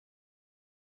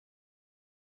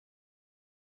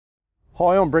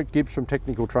Hi, I'm Brett Gibbs from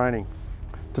Technical Training.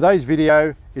 Today's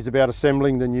video is about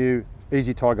assembling the new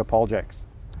Easy Tiger pole jacks.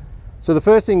 So the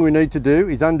first thing we need to do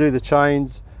is undo the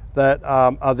chains that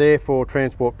are there for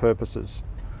transport purposes.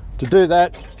 To do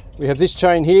that, we have this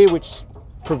chain here which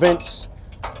prevents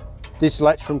this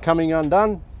latch from coming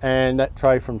undone and that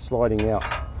tray from sliding out.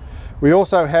 We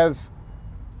also have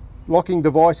locking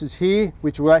devices here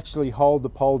which will actually hold the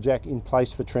pole jack in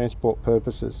place for transport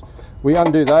purposes. We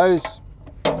undo those,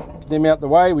 get them out the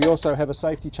way. We also have a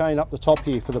safety chain up the top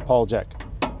here for the pole jack.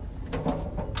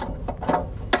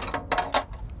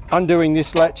 Undoing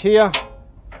this latch here,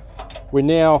 we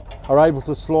now are able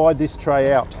to slide this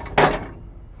tray out,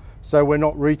 so we're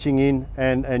not reaching in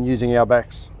and using our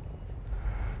backs.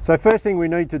 So first thing we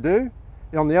need to do,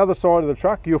 on the other side of the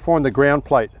truck you'll find the ground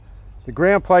plate. The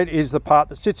ground plate is the part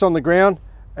that sits on the ground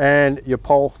and your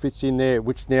pole fits in there,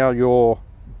 which now your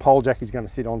pole jack is going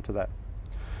to sit onto that.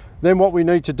 Then what we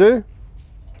need to do,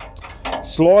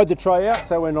 slide the tray out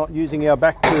so we're not using our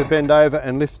back to bend over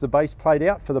and lift the base plate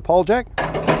out for the pole jack.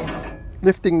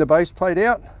 Lifting the base plate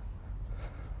out,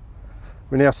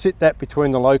 we now sit that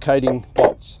between the locating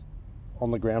bolts on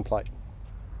the ground plate.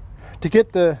 To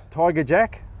get the Tiger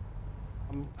jack,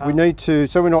 we need to,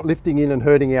 so we're not lifting in and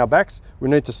hurting our backs, we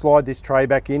need to slide this tray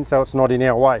back in so it's not in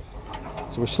our way.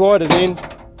 So we slide it in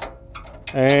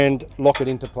and lock it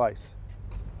into place.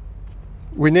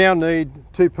 We now need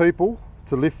two people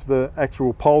to lift the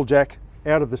actual pole jack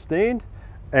out of the stand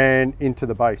and into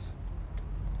the base.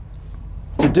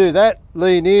 To do that,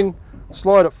 lean in,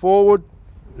 slide it forward,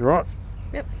 right?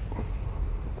 Yep.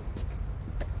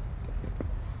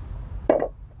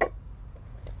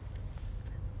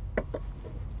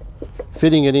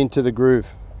 Fitting it into the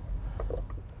groove.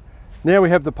 Now we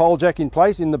have the pole jack in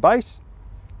place in the base.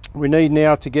 We need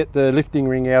now to get the lifting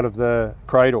ring out of the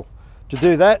cradle. To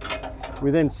do that, we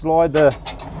then slide the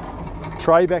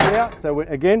tray back out. So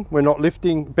again, we're not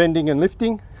lifting, bending and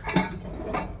lifting.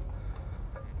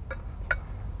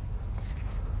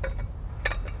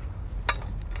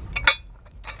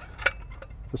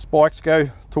 The spikes go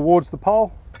towards the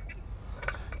pole.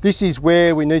 This is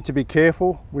where we need to be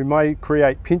careful. We may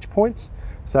create pinch points,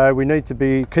 so we need to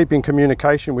be keeping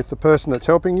communication with the person that's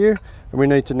helping you, and we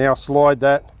need to now slide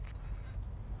that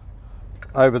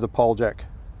over the pole jack.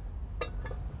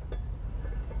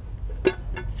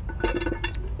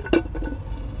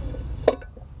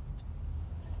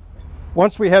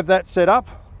 Once we have that set up,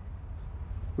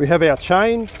 we have our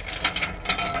chains.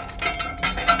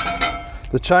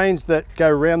 The chains that go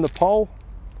around the pole,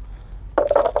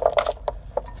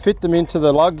 fit them into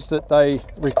the lugs that they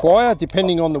require,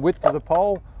 depending on the width of the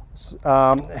pole,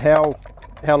 how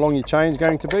long your chain is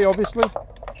going to be, obviously.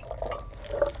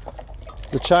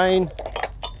 The chain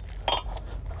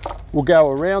will go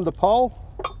around the pole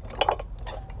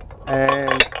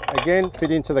and again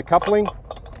fit into the coupling.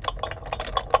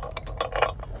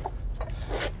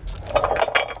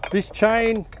 This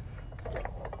chain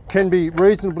can be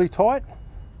reasonably tight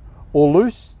or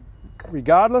loose,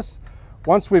 regardless.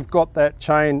 Once we've got that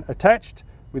chain attached,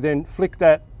 we then flick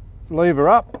that lever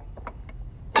up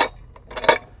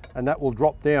and that will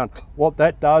drop down. What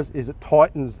that does is it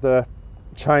tightens the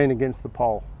chain against the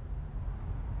pole.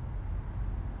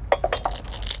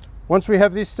 Once we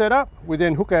have this set up, we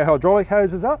then hook our hydraulic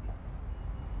hoses up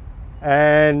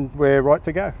and we're right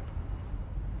to go.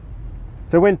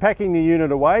 So when packing the unit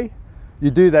away,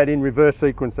 you do that in reverse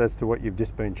sequence as to what you've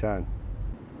just been shown.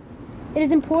 It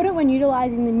is important when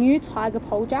utilising the new Tiger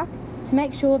pole jack to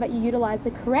make sure that you utilise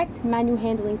the correct manual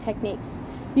handling techniques.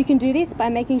 You can do this by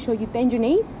making sure you bend your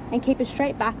knees and keep a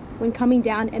straight back when coming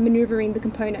down and manoeuvring the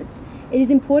components. It is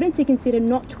important to consider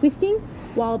not twisting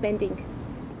while bending.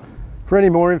 For any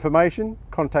more information,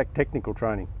 contact Technical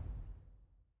Training.